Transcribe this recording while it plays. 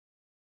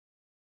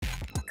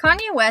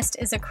Kanye West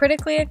is a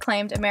critically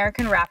acclaimed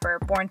American rapper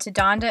born to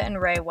Donda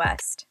and Ray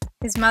West.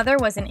 His mother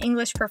was an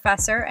English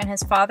professor and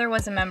his father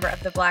was a member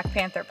of the Black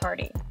Panther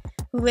Party,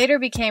 who later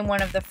became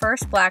one of the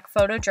first black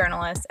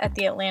photojournalists at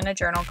the Atlanta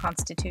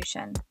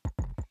Journal-Constitution.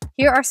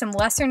 Here are some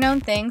lesser-known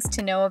things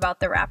to know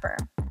about the rapper.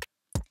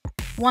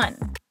 1.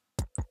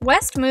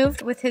 West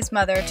moved with his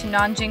mother to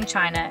Nanjing,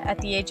 China at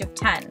the age of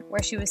 10,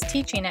 where she was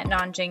teaching at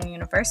Nanjing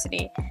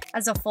University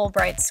as a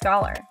Fulbright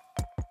scholar.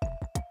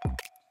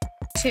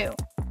 2.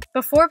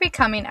 Before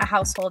becoming a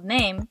household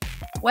name,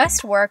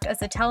 West worked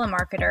as a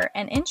telemarketer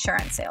and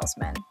insurance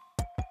salesman.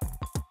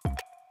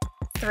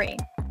 3.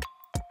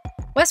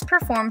 West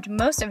performed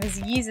most of his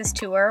Yeezus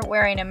tour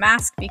wearing a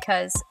mask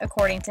because,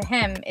 according to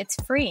him, it's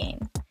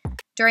freeing.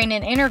 During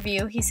an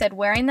interview, he said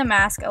wearing the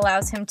mask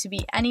allows him to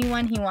be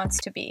anyone he wants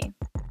to be.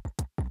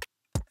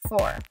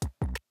 4.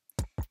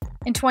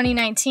 In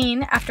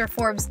 2019, after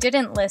Forbes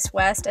didn't list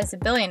West as a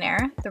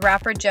billionaire, the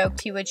rapper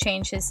joked he would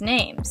change his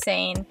name,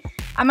 saying,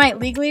 "I might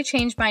legally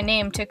change my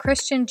name to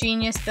Christian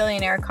genius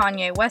billionaire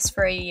Kanye West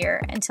for a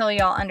year until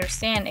y'all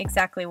understand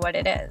exactly what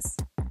it is."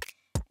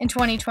 In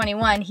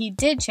 2021, he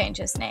did change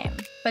his name,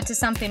 but to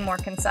something more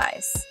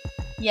concise.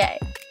 Yay.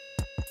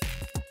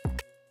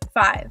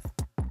 5.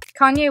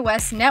 Kanye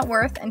West's net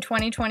worth in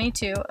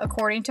 2022,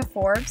 according to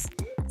Forbes,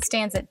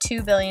 stands at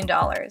 $2 billion.